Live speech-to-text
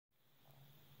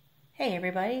Hey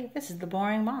everybody, this is The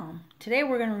Boring Mom. Today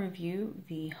we're going to review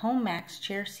the HomeMax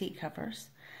chair seat covers.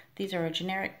 These are a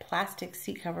generic plastic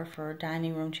seat cover for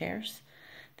dining room chairs.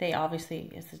 They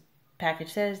obviously, as the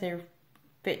package says, they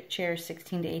fit chairs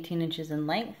 16 to 18 inches in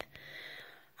length.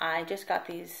 I just got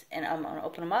these and I'm going to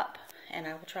open them up and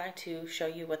I will try to show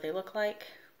you what they look like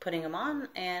putting them on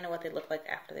and what they look like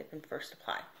after they've been first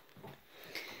applied.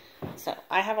 So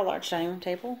I have a large dining room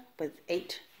table with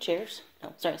 6 chairs.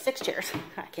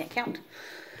 I can't count.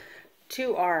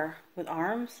 2 are with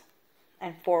arms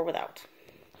and 4 without.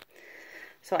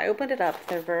 So I opened it up.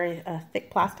 They're very thick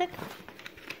plastic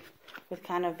with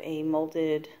kind of a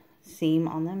molded seam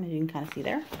on them, as you can kind of see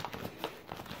there.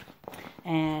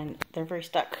 And they're very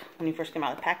stuck when you first come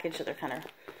out of the package, so they're kind of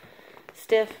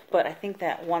stiff, but I think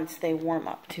that once they warm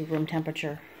up to room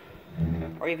temperature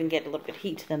or even get a little bit of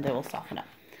heat, then they will soften up.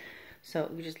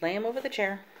 So you just lay them over the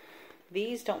chair.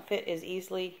 These don't fit as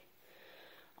easily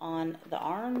on the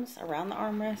arms, around the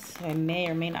armrests. So I may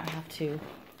or may not have to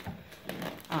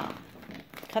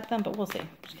cut them, but we'll see.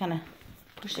 Just kind of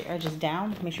push the edges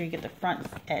down. Make sure you get the front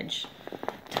edge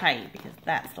tight, because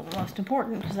that's the most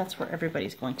important, because that's where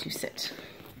everybody's going to sit.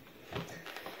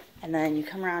 And then you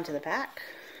come around to the back,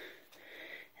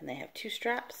 and they have 2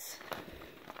 straps.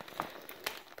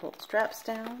 Pull the straps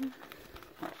down.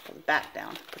 Or pull the back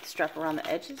down, put the strap around the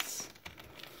edges,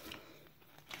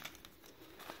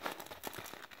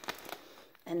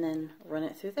 and then run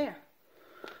it through there.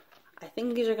 I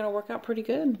think these are going to work out pretty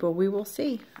good, but we will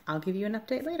see. I'll give you an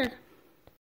update later.